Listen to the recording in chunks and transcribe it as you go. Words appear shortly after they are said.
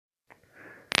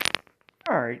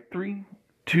Alright, three,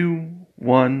 two,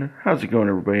 one. How's it going,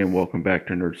 everybody? And welcome back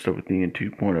to Nerd Stuff with Ian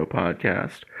 2.0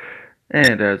 podcast.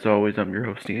 And as always, I'm your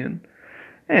host, Ian.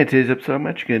 And today's episode, I'm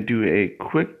actually going to do a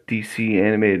quick DC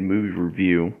animated movie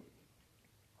review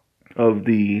of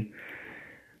the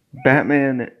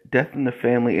Batman Death in the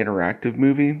Family interactive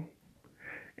movie.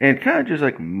 And kind of just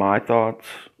like my thoughts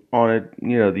on it,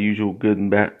 you know, the usual good and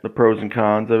bad, the pros and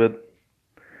cons of it.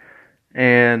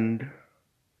 And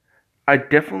I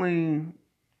definitely,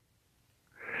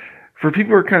 for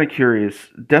people who are kind of curious,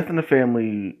 Death in the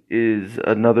Family is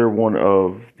another one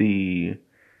of the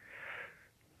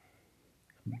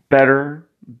better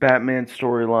Batman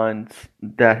storylines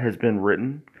that has been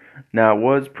written. Now, it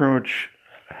was pretty much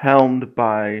helmed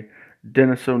by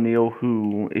Dennis O'Neil,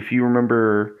 who, if you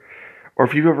remember, or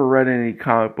if you've ever read any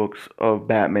comic books of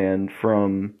Batman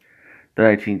from the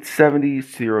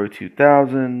 1970s to the early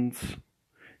 2000s,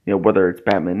 you know, whether it's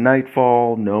Batman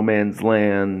Nightfall, No Man's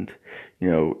Land, you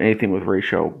know, anything with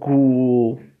Ra's al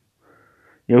Ghul,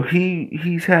 you know,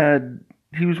 he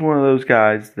was one of those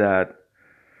guys that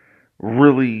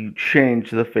really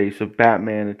changed the face of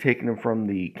Batman and taken him from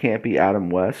the campy Adam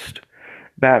West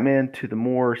Batman to the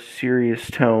more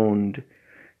serious toned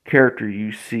character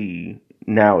you see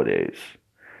nowadays.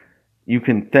 You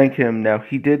can thank him. Now,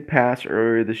 he did pass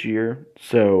earlier this year,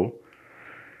 so,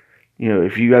 you know,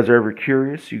 if you guys are ever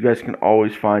curious, you guys can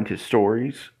always find his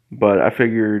stories. But I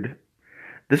figured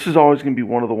this is always going to be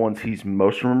one of the ones he's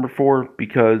most remembered for,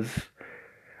 because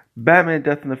Batman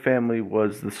Death in the Family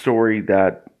was the story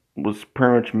that was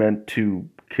pretty much meant to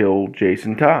kill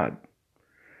Jason Todd.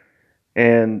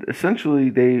 And essentially,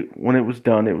 when it was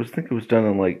done, I think it was done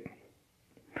in like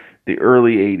the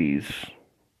early 80s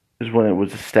is when it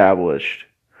was established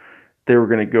they were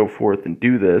going to go forth and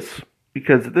do this,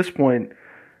 because at this point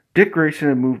Dick Grayson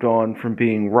had moved on from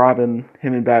being Robin.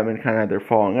 Him and Batman kind of had their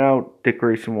falling out. Dick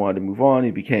Grayson wanted to move on.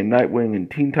 He became Nightwing in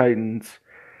Teen Titans.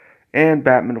 And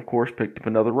Batman, of course, picked up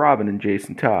another Robin in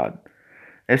Jason Todd.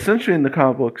 Essentially, in the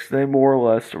comic books, they more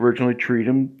or less originally treated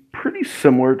him pretty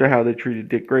similar to how they treated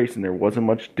Dick Grayson. There wasn't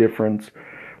much difference,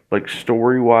 like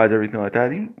story-wise, everything like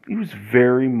that. He was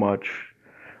very much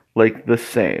like the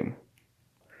same.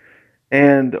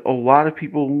 And a lot of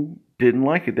people didn't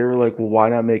like it. They were like, well, why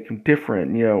not make him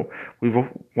different? You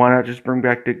know, why not just bring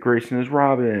back Dick Grayson as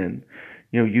Robin?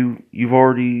 You know,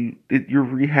 you're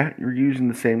using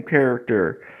the same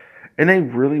character. And they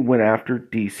really went after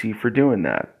DC for doing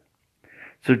that.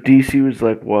 So DC was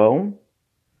like, well,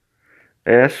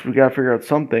 yes, we gotta figure out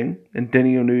something. And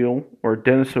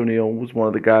Dennis O'Neil was one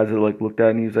of the guys that like looked at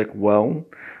it, and he's like, well,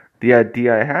 the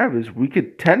idea I have is we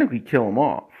could technically kill him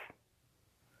off.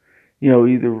 You know,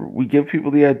 either we give people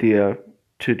the idea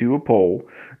to do a poll.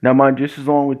 Now, mind, just as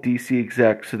long with DC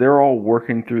execs, so they're all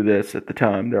working through this at the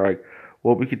time. They're like,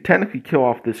 well, we could technically kill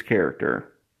off this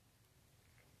character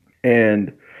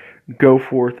and go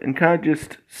forth and kind of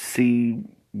just see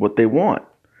what they want.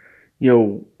 You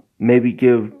know, maybe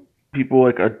give people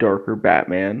like a darker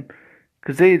Batman,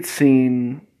 because they had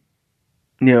seen,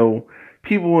 you know,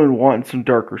 people been wanting some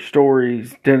darker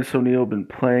stories. Dennis O'Neil had been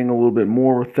playing a little bit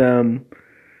more with them.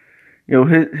 You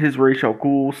know, his Ra's al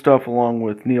Ghul stuff along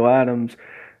with Neil Adams,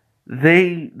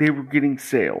 they were getting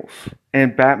sales.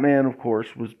 And Batman, of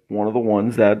course, was one of the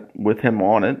ones that, with him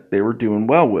on it, they were doing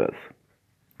well with.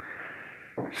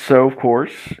 So, of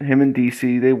course, him and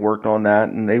DC, they worked on that,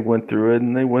 and they went through it,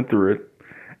 and they went through it.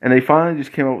 And they finally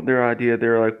just came up with their idea. They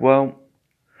were like, well,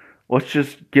 let's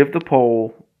just give the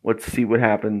poll, let's see what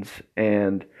happens,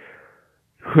 and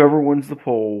whoever wins the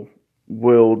poll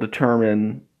will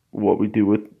determine what we do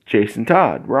with Jason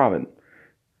Todd, Robin.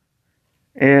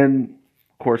 And,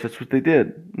 of course, that's what they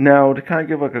did. Now, to kind of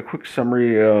give like a quick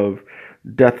summary of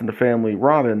Death in the Family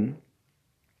Robin,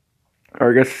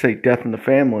 or I guess to say Death in the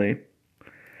Family,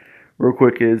 real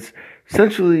quick, is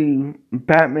essentially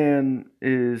Batman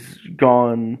is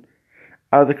gone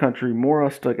out of the country, more or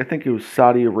less, like I think it was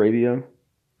Saudi Arabia,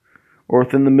 or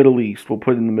within the Middle East, we'll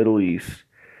put it in the Middle East.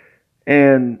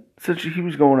 And essentially he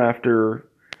was going after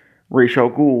Ra's al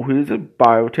Ghul, who is a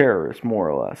bioterrorist, more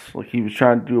or less. Like, he was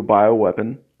trying to do a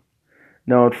bioweapon.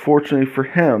 Now, unfortunately for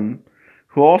him,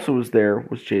 who also was there,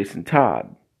 was Jason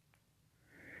Todd.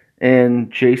 And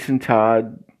Jason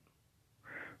Todd,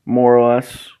 more or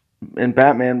less, and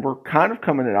Batman were kind of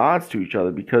coming at odds to each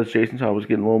other, because Jason Todd was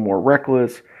getting a little more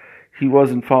reckless. He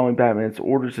wasn't following Batman's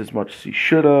orders as much as he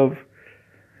should have.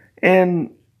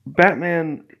 And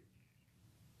Batman,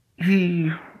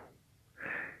 he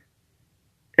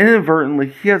inadvertently,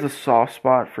 he has a soft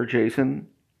spot for Jason.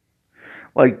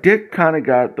 Like, Dick kind of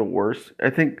got the worst. I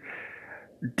think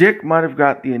Dick might have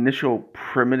got the initial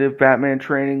primitive Batman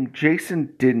training.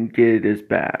 Jason didn't get it as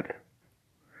bad.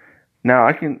 Now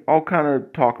I'll kind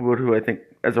of talk about who I think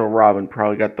as a Robin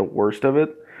probably got the worst of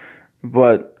it,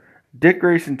 but Dick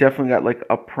Grayson definitely got like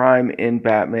a prime in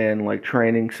Batman like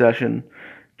training session.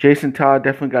 Jason Todd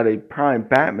definitely got a prime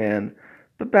Batman,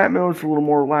 but Batman was a little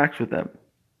more relaxed with them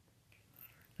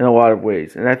in a lot of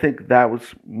ways, and I think that was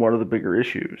one of the bigger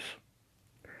issues.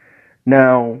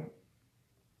 Now,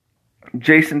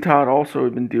 Jason Todd also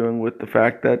had been dealing with the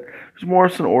fact that he was more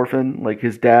of an orphan, like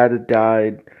his dad had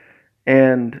died,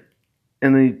 and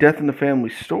in the Death in the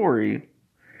Family story,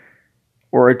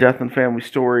 or a Death in the Family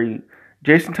story,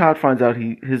 Jason Todd finds out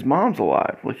his mom's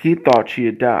alive. Like he thought she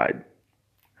had died.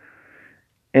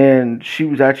 And she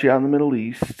was actually out in the Middle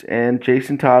East, and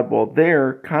Jason Todd, while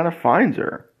there, kind of finds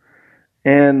her.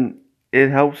 And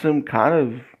it helps him kind of,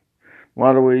 in a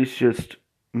lot of ways, just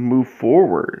move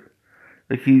forward.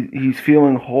 Like he's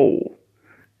feeling whole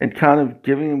and kind of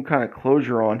giving him kind of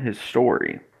closure on his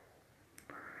story.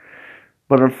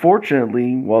 But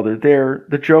unfortunately, while they're there,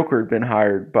 the Joker had been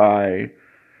hired by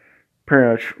pretty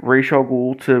much Ra's al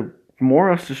Ghul to more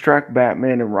or less distract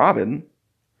Batman and Robin,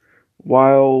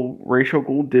 while Ra's al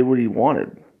Ghul did what he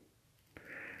wanted.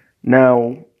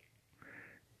 Now,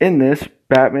 in this,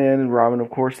 Batman and Robin, of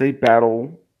course, they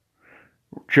battle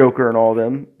Joker and all of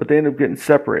them, but they end up getting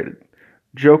separated.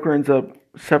 Joker ends up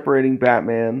separating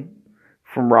Batman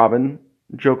from Robin.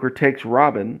 Joker takes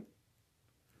Robin,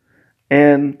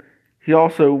 and he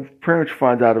also pretty much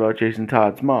finds out about Jason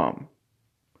Todd's mom,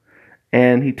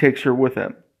 and he takes her with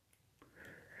him.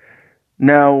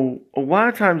 Now, a lot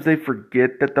of times they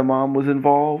forget that the mom was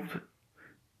involved,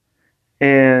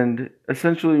 and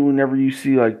essentially whenever you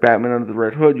see like Batman under the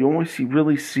Red Hood, you only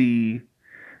really see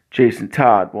Jason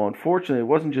Todd. Well, unfortunately, it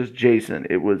wasn't just Jason,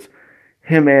 it was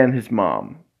him and his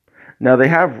mom. Now, they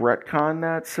have retconned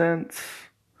that sense,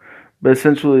 but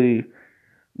essentially,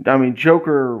 I mean,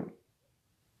 Joker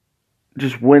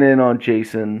just went in on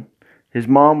Jason. His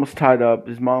mom was tied up.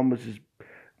 His mom was just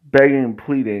begging and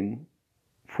pleading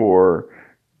for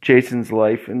Jason's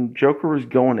life, and Joker was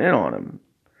going in on him.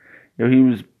 You know, he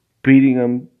was beating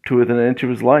him to within an inch of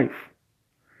his life,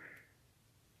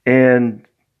 and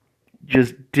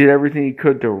just did everything he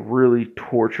could to really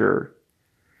torture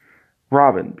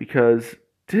Robin, because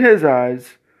to his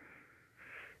eyes,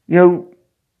 you know,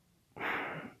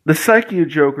 the psyche of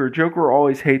Joker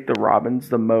always hate the Robins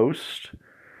the most,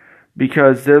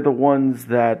 because they're the ones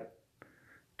that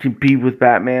can be with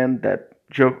Batman that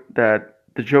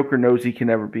the Joker knows he can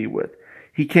never be with.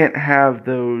 He can't have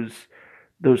those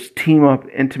team up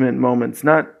intimate moments,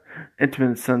 not intimate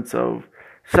in the sense of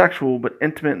sexual, but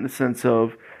intimate in the sense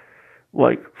of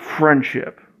like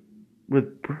friendship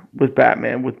with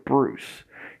Batman, with Bruce.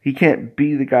 He can't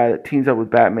be the guy that teams up with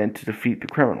Batman to defeat the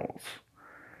criminals.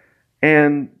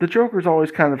 And the Joker's always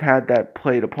kind of had that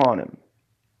played upon him.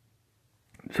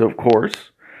 So of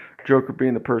course, Joker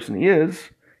being the person he is,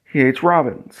 he hates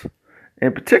Robins.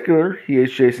 In particular, he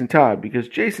hates Jason Todd, because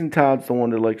Jason Todd's the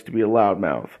one that likes to be a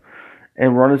loudmouth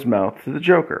and run his mouth to the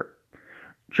Joker.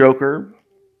 Joker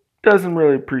doesn't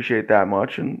really appreciate that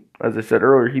much, and as I said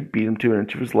earlier, he beat him to an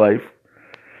inch of his life,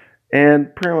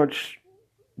 and pretty much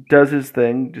does his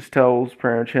thing, just tells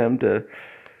pretty much him to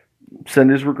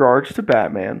send his regards to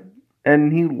Batman,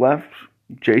 and he left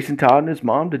Jason Todd and his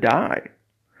mom to die.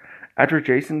 After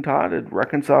Jason Todd had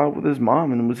reconciled with his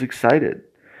mom and was excited,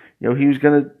 you know, he was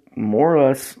going to more or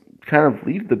less kind of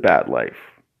leave the Bat life.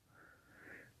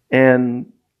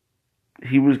 And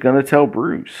he was going to tell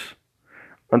Bruce.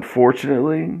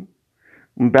 Unfortunately,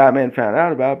 when Batman found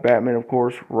out about it, Batman, of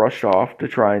course, rushed off to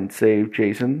try and save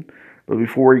Jason. But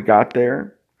before he got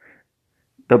there,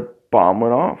 the bomb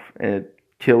went off and it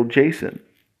killed Jason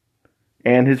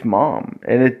and his mom.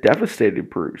 And it devastated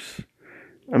Bruce.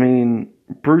 I mean,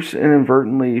 Bruce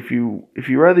inadvertently, if you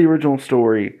read the original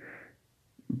story,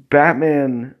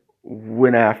 Batman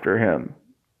went after him,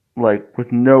 like,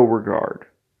 with no regard.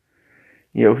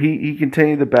 You know, he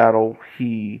continued the battle.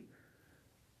 He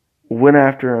went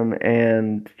after him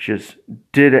and just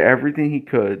did everything he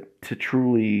could to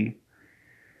truly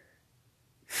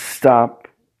stop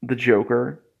the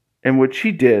Joker, and which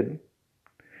he did.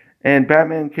 And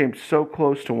Batman came so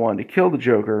close to wanting to kill the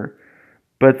Joker,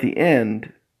 but at the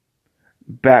end,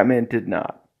 Batman did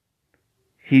not.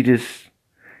 He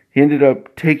ended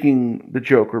up taking the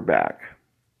Joker back.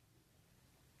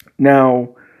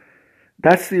 Now,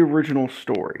 that's the original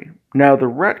story. Now, the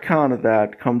retcon of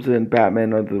that comes in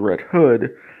Batman Under the Red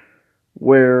Hood,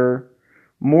 where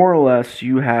more or less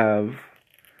you have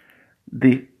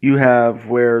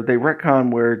where they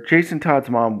retcon where Jason Todd's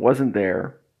mom wasn't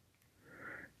there,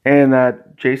 and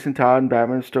that Jason Todd and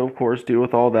Batman still, of course, deal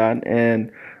with all that,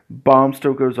 and bomb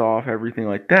still goes off, everything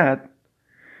like that.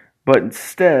 But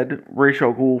instead, Ra's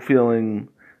al Ghul feeling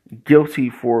guilty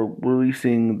for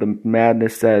releasing the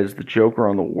madness that is the Joker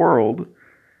on the world,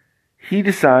 he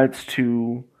decides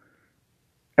to,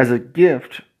 as a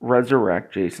gift,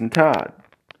 resurrect Jason Todd.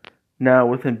 Now,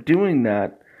 with him doing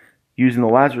that, using the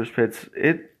Lazarus Pits,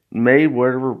 it made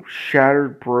whatever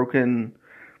shattered, broken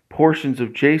portions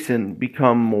of Jason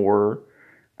become more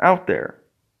out there.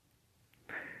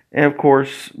 And of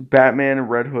course, Batman and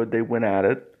Red Hood, they went at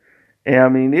it. And I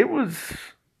mean, it was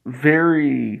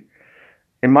very,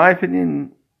 in my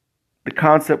opinion, the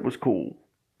concept was cool.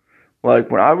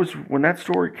 Like when that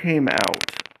story came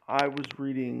out, I was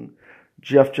reading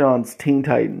Geoff Johns' Teen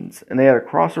Titans, and they had a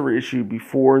crossover issue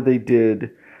before they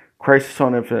did Crisis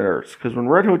on Infinite Earths. Because when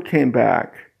Red Hood came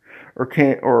back,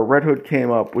 or Red Hood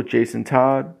came up with Jason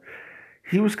Todd,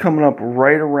 he was coming up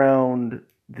right around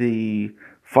the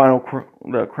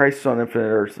the Crisis on Infinite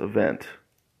Earths event,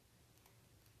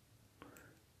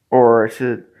 or is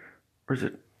it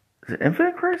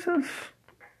Infinite Crisis?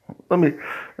 Let me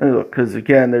look, because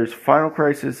again, there's Final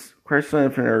Crisis, Crisis on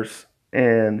Infinite Earths,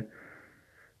 and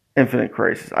Infinite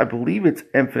Crisis. I believe it's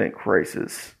Infinite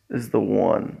Crisis is the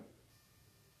one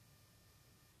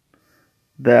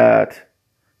that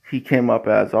he came up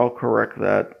as. I'll correct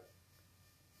that.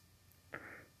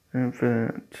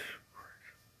 Infinite.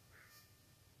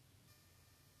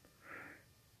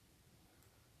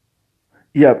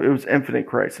 Yep, it was Infinite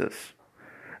Crisis.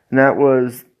 And that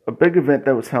was a big event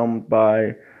that was helmed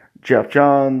by Geoff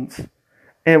Johns.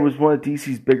 And it was one of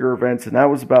DC's bigger events. And that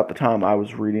was about the time I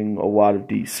was reading a lot of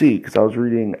DC. Because I was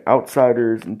reading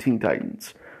Outsiders and Teen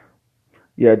Titans.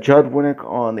 You had Judd Winnick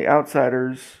on The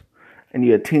Outsiders. And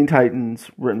you had Teen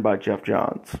Titans written by Geoff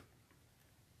Johns.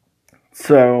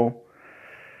 So,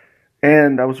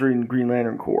 and I was reading Green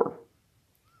Lantern Corps.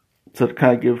 So to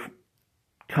kind of give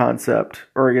concept,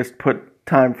 or I guess put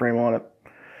time frame on it.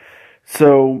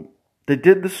 So they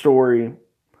did the story,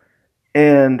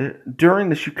 and during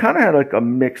this, you kind of had like a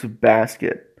mixed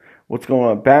basket. What's going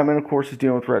on? Batman, of course, is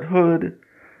dealing with Red Hood,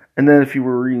 and then if you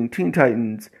were reading Teen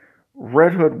Titans,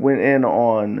 Red Hood went in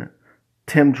on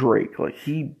Tim Drake. Like,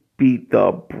 he beat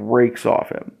the brakes off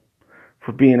him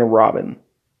for being a Robin.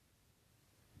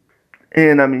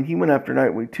 And I mean, he went after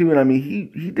Nightwing too, and I mean,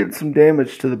 he did some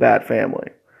damage to the Bat family.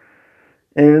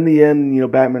 And in the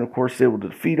end, Batman, of course, is able to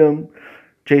defeat him.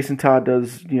 Jason Todd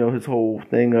does, his whole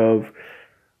thing of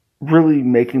really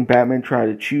making Batman try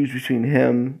to choose between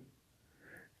him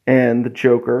and the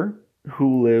Joker,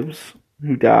 who lives,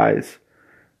 who dies.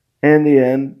 And in the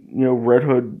end, Red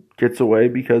Hood gets away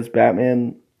because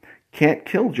Batman can't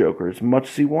kill Joker as much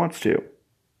as he wants to.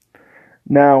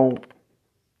 Now,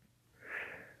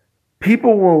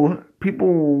 people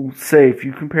will say, if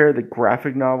you compare the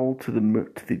graphic novel to the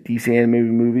DC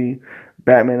animated movie,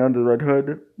 Batman Under the Red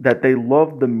Hood, that they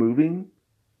love the movie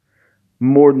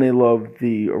more than they love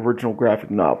the original graphic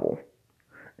novel.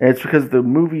 And it's because the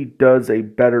movie does a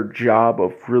better job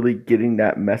of really getting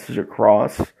that message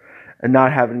across and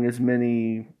not having as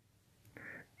many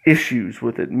issues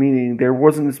with it. Meaning there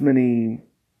wasn't as many,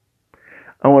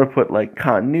 I want to put like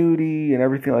continuity and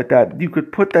everything like that. You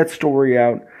could put that story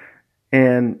out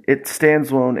and it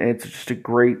stands alone, and it's just a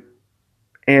great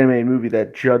animated movie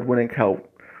that Judd Winnick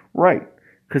helped write.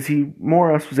 Because he more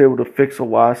or less was able to fix a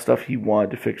lot of stuff he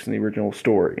wanted to fix in the original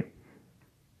story.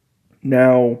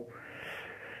 Now,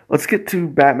 let's get to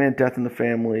Batman Death in the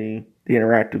Family, the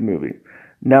interactive movie.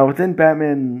 Now, within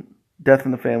Batman Death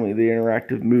in the Family, the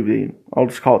interactive movie, I'll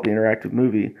just call it the interactive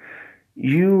movie,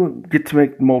 you get to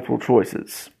make multiple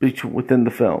choices within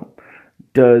the film.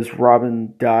 Does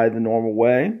Robin die the normal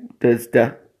way? Does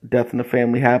death in the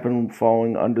family happen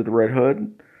falling under the Red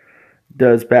Hood?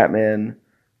 Does Batman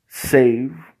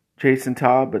save Jason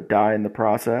Todd but die in the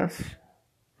process?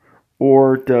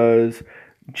 Or does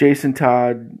Jason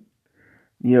Todd,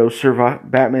 survive?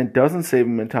 Batman doesn't save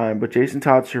him in time, but Jason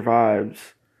Todd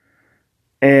survives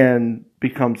and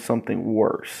becomes something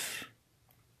worse.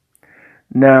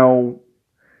 Now,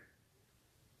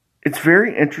 it's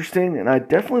very interesting, and I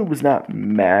definitely was not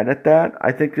mad at that.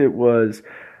 I think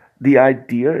the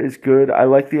idea is good. I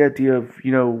like the idea of,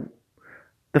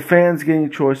 the fans getting a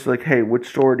choice, like, hey, which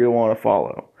story do you want to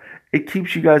follow? It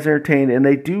keeps you guys entertained, and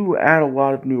they do add a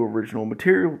lot of new original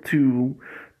material to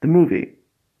the movie.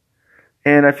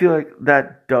 And I feel like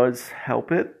that does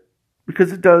help it,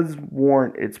 because it does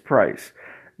warrant its price.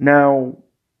 Now,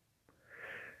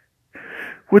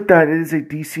 with that, it is a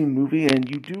DC movie, and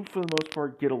you do, for the most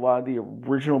part, get a lot of the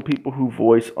original people who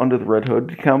voice Under the Red Hood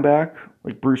to come back.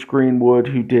 Like Bruce Greenwood,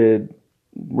 who did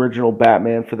original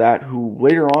Batman for that, who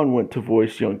later on went to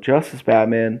voice Young Justice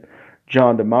Batman.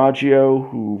 John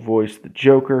DiMaggio, who voiced the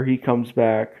Joker, he comes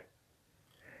back.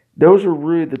 Those are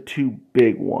really the two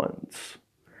big ones.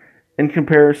 In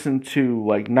comparison to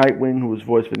like Nightwing, who was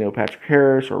voiced by Neil Patrick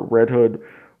Harris, or Red Hood,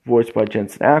 voiced by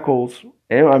Jensen Ackles.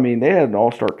 And, I mean, they had an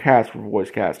all-star cast for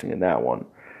voice casting in that one.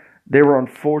 They were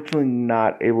unfortunately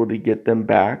not able to get them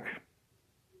back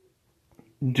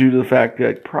due to the fact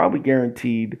that probably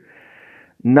guaranteed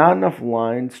not enough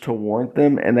lines to warrant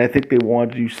them, and I think they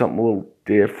wanted to do something a little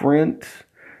different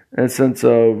in a sense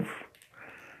of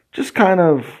just kind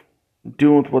of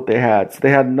doing with what they had. So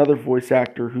they had another voice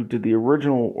actor who did the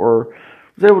original, or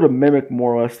was able to mimic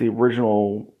more or less the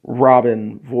original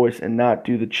Robin voice and not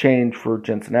do the change for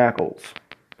Jensen Ackles.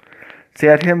 So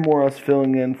you had him more or less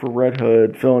filling in for Red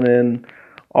Hood, filling in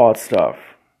all that stuff.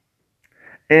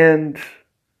 And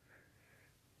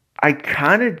I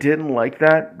kind of didn't like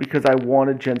that because I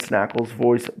wanted Jensen Ackles'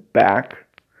 voice back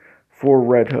for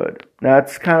Red Hood.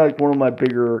 That's kind of like one of my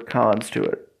bigger cons to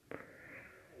it.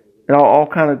 And I'll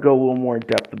kind of go a little more in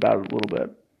depth about it a little bit.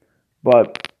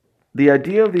 But the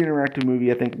idea of the interactive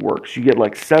movie, I think, works. You get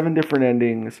like 7 different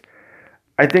endings.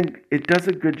 I think it does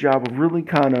a good job of really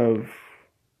kind of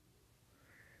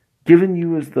giving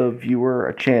you as the viewer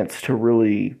a chance to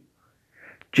really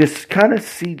just kind of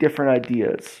see different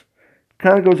ideas.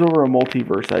 Kind of goes over a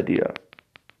multiverse idea.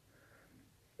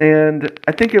 And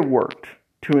I think it worked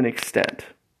to an extent.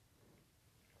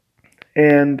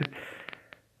 And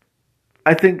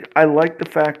I think I like the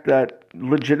fact that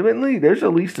legitimately there's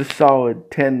at least a solid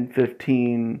 10,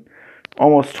 15,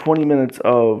 almost 20 minutes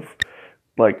of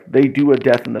like they do a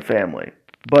death in the family.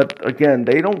 But again,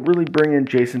 they don't really bring in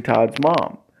Jason Todd's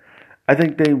mom. I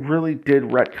think they really did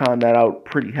retcon that out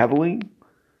pretty heavily.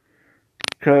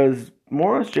 Because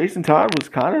more or less Jason Todd was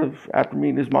kind of, after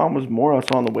meeting his mom, was more or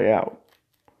less on the way out.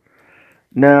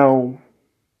 Now,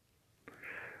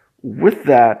 with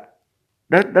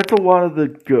that's a lot of the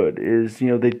good is,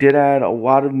 they did add a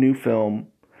lot of new film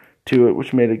to it,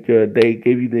 which made it good. They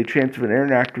gave you the chance of an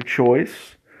interactive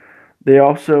choice. They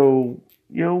also,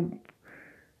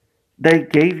 they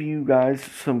gave you guys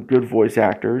some good voice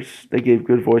actors. They gave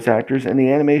good voice actors, and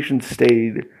the animation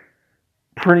stayed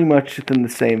pretty much within the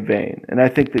same vein. And I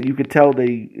think that you could tell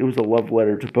it was a love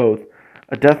letter to both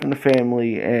A Death in the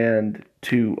Family and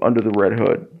to Under the Red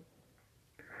Hood.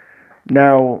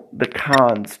 Now, the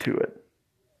cons to it.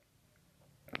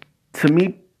 To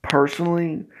me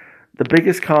personally, the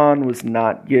biggest con was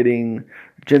not getting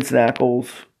Jensen Ackles'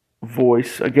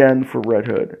 voice again for Red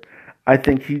Hood. I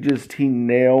think he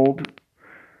nailed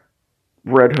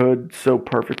Red Hood so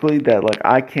perfectly that like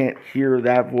I can't hear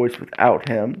that voice without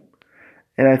him.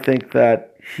 And I think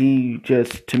that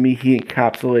to me, he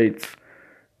encapsulates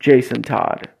Jason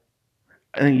Todd.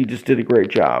 I think he just did a great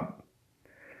job.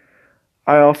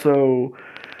 I also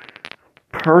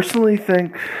personally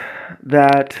think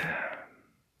that,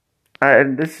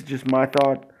 and this is just my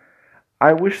thought,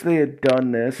 I wish they had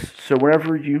done this. So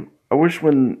I wish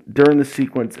during the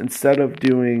sequence, instead of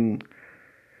when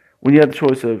you had the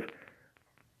choice of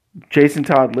Jason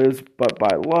Todd lives but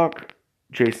by luck,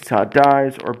 Jason Todd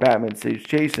dies, or Batman saves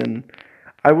Jason,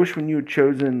 I wish when you had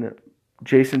chosen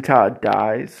Jason Todd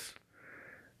dies,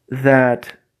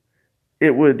 that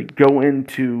it would go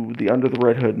into the Under the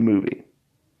Red Hood movie.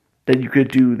 That you could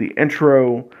do the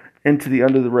intro into the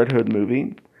Under the Red Hood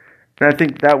movie. And I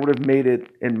think that would have made it,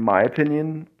 in my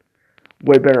opinion,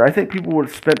 way better. I think people would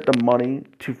have spent the money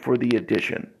for the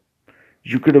addition.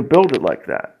 You could have built it like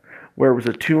that, where it was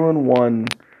a 2-in-1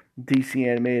 DC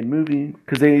animated movie,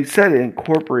 because they said it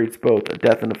incorporates both A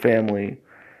Death in the Family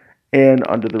and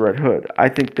Under the Red Hood. I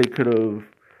think they could have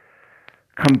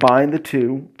combined the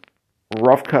two,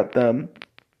 rough cut them,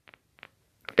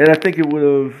 and I think it would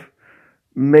have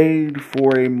made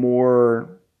for a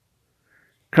more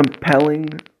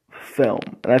compelling film.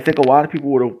 And I think a lot of people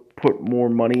would have put more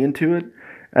money into it.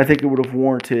 I think it would have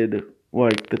warranted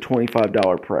like the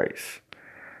 $25 price.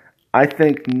 I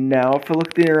think now, if I look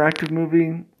at the interactive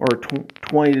movie, or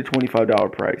 $20 to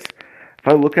 $25 price, if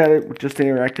I look at it with just the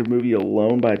interactive movie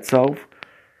alone by itself,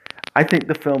 I think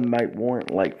the film might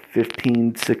warrant like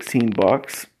 $15,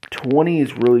 $16. 20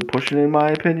 is really pushing it, in my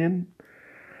opinion.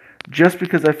 Just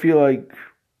because I feel like,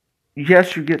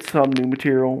 yes, you get some new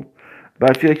material, but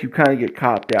I feel like you kind of get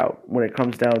copped out when it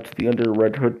comes down to the Under the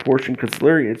Red Hood portion, because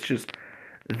literally it's just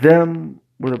them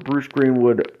with a Bruce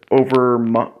Greenwood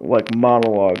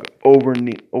monologue over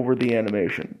the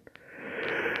animation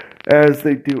as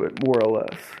they do it, more or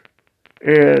less.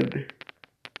 And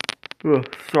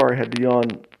sorry, I had to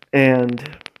yawn.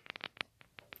 And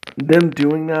them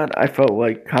doing that, I felt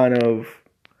like kind of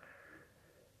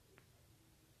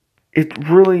it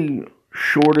really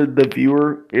shorted the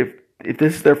viewer. If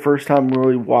this is their first time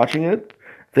really watching it,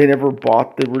 if they never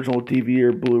bought the original DVD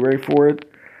or Blu-ray for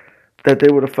it, that they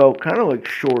would have felt kind of like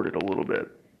shorted a little bit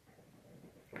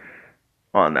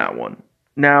on that one.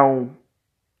 Now,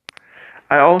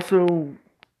 I also,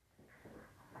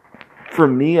 for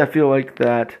me, I feel like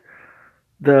that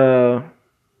the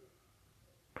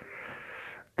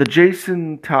the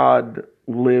Jason Todd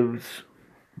lives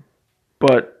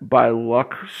but by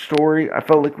luck story, I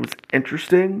felt like it was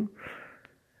interesting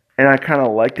and I kind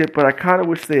of liked it, but I kind of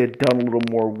wish they had done a little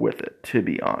more with it, to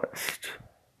be honest.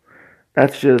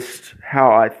 That's just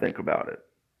how I think about it.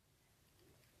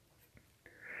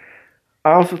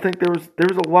 I also think there was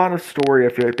a lot of story I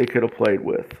feel like they could have played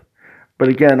with. But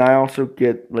again, I also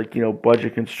get like,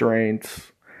 budget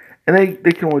constraints and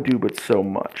they can only do but so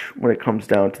much when it comes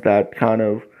down to that kind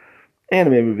of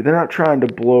anime movie. They're not trying to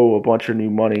blow a bunch of new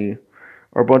money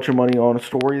or a bunch of money on a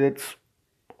story that's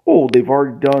old. They've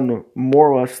already done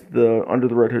more or less the Under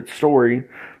the Red Hood story.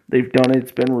 They've done it,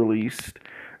 it's been released,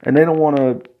 and they don't want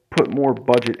to put more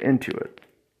budget into it.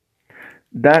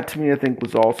 That to me, I think,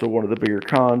 was also one of the bigger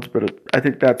cons, but I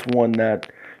think that's one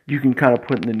that you can kind of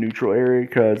put in the neutral area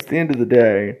because at the end of the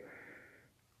day,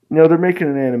 they're making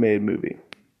an animated movie.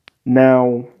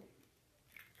 Now,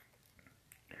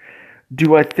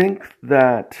 do I think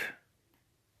that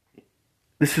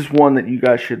this is one that you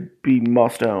guys should be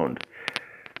must owned?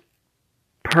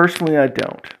 Personally, I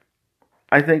don't.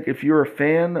 I think if you're a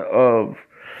fan of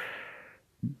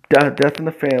Death in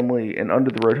the Family and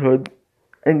Under the Red Hood,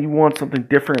 and you want something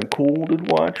different and cool to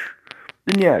watch,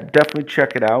 then yeah, definitely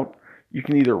check it out. You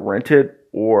can either rent it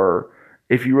or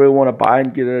if you really want to buy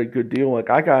and get a good deal, like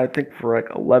I got, I think for like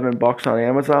 $11 on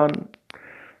Amazon.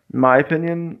 In my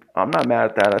opinion, I'm not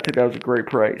mad at that. I think that was a great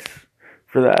price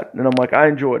for that, and I'm like, I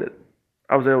enjoyed it.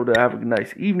 I was able to have a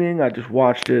nice evening. I just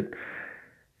watched it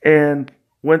and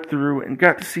went through and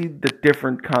got to see the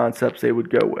different concepts they would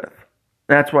go with.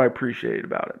 That's what I appreciate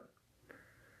about it.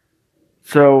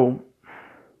 So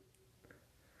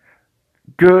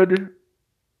good.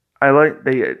 I like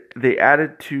they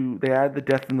added the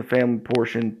Death in the Family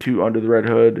portion to Under the Red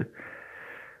Hood.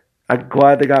 I'm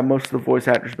glad they got most of the voice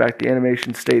actors back. The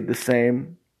animation stayed the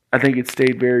same. I think it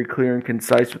stayed very clear and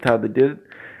concise with how they did it.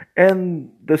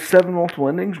 And the 7 multiple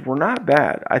endings were not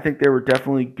bad. I think they were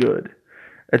definitely good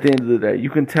at the end of the day. You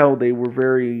can tell they were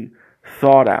very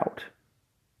thought out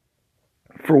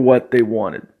for what they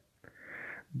wanted.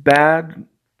 Bad,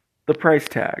 the price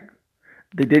tag.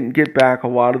 They didn't get back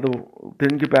some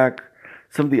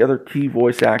of the other key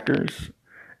voice actors.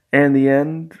 And in the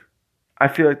end, I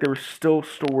feel like there was still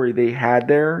story they had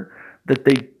there that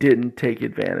they didn't take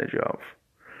advantage of.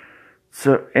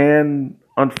 So, and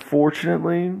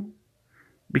unfortunately,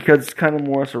 because it's kind of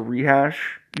more as a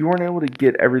rehash, you weren't able to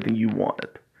get everything you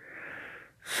wanted.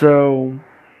 So,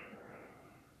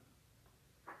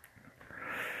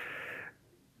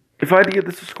 if I had to give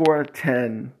this a score out of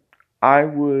 10,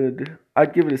 I'd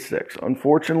give it a 6.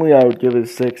 Unfortunately, I would give it a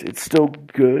 6. It's still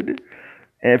good.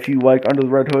 And if you like Under the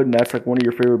Red Hood and that's like one of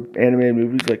your favorite animated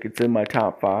movies, like it's in my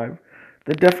top 5,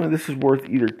 then definitely this is worth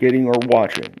either getting or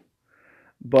watching.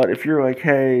 But if you're like,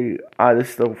 hey,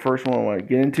 this is the first one I want to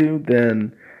get into,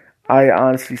 then I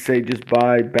honestly say just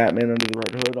buy Batman Under the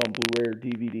Red Hood on Blu-ray or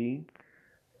DVD,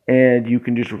 and you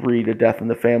can just read a Death in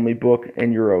the Family book,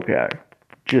 and you're okay.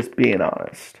 Just being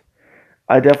honest.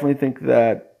 I definitely think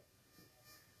that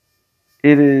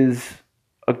it is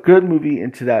a good movie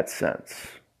into that sense.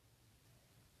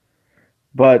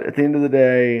 But at the end of the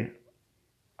day,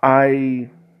 I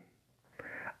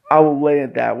will lay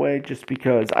it that way just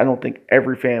because I don't think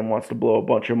every fan wants to blow a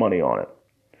bunch of money on it.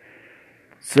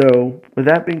 So, with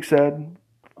that being said,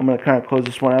 I'm going to kind of close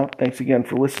this one out. Thanks again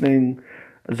for listening.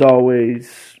 As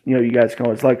always, you guys can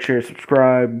always like, share,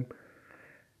 subscribe.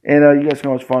 And you guys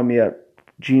can always find me at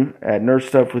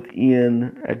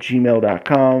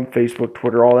nerdstuffwithian@gmail.com, Facebook,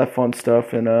 Twitter, all that fun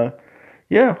stuff. And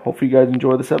yeah, hopefully you guys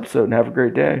enjoy this episode and have a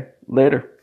great day. Later.